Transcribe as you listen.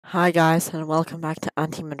Hi guys, and welcome back to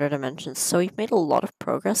Antimatter Dimensions. So we've made a lot of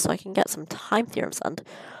progress, so I can get some time theorems, and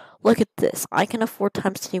look at this. I can afford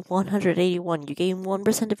times to 181. You gain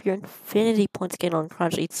 1% of your infinity points gained on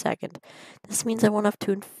crunch each second. This means I won't have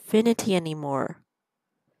to infinity anymore.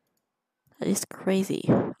 That is crazy.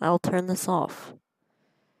 I'll turn this off.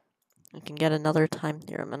 I can get another time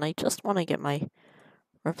theorem, and I just want to get my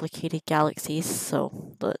replicated galaxies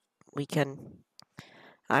so that we can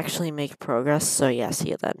actually make progress. So yeah,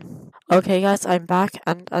 see you then. Okay guys, I'm back,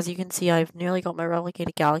 and as you can see, I've nearly got my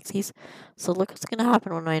replicated galaxies. So look what's gonna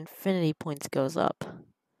happen when my infinity points goes up.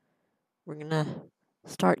 We're gonna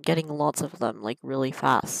start getting lots of them, like really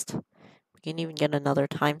fast. We can even get another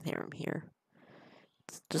time theorem here.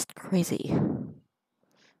 It's just crazy.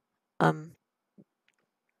 Of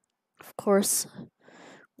course,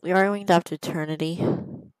 we are going to have to eternity.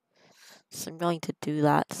 So I'm going to do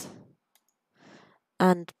that.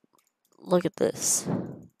 And look at this.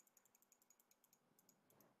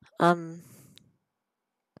 We can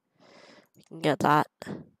get that,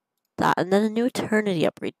 and then a new eternity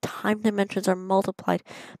upgrade. Time dimensions are multiplied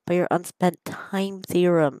by your unspent time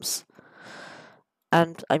theorems.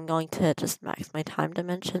 And I'm going to just max my time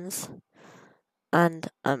dimensions. And,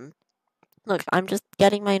 look, I'm just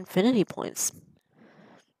getting my infinity points.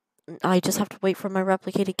 I just have to wait for my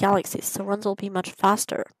replicated galaxies, so runs will be much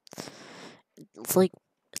faster.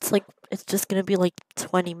 It's just gonna be like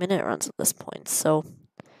 20-minute runs at this point, so,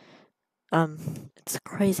 it's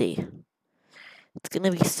crazy. It's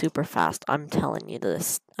gonna be super fast, I'm telling you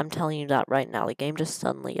this. I'm telling you that right now. The game just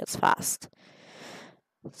suddenly gets fast.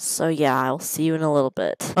 So yeah, I'll see you in a little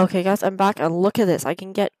bit. Okay guys, I'm back, and look at this. I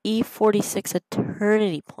can get E46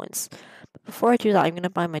 eternity points. But before I do that, I'm gonna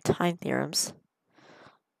buy my time theorems.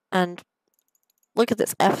 And look at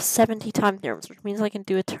this, F70 time theorems, which means I can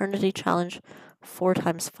do eternity challenge 4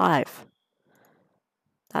 times 5.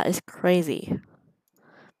 That is crazy.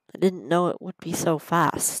 I didn't know it would be so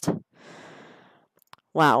fast.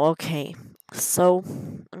 Wow, okay. So,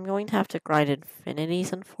 I'm going to have to grind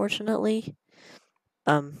infinities, unfortunately.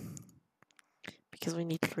 Because we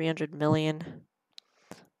need 300 million.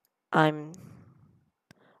 I don't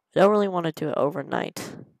really want to do it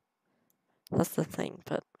overnight. That's the thing,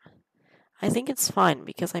 but I think it's fine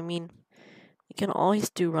because, I mean, we can always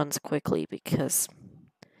do runs quickly because,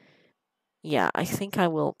 yeah, I think I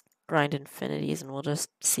will grind infinities and we'll just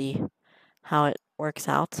see how it works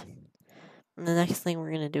out. And the next thing we're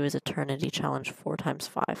going to do is Eternity Challenge 4 times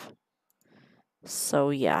 5. So,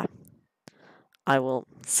 yeah, I will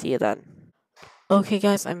see you then. Okay,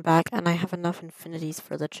 guys, I'm back, and I have enough infinities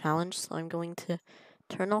for the challenge, so I'm going to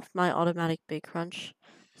turn off my automatic big crunch,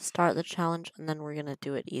 start the challenge, and then we're going to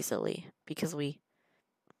do it easily, because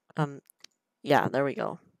yeah, there we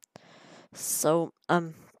go. So,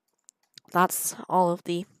 that's all of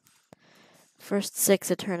the first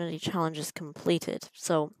 6 eternity challenges completed,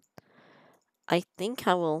 so I think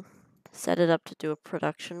I will set it up to do a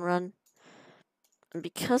production run, and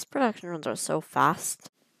because production runs are so fast,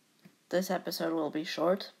 this episode will be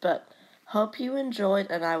short, but hope you enjoyed,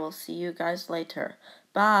 and I will see you guys later.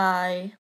 Bye!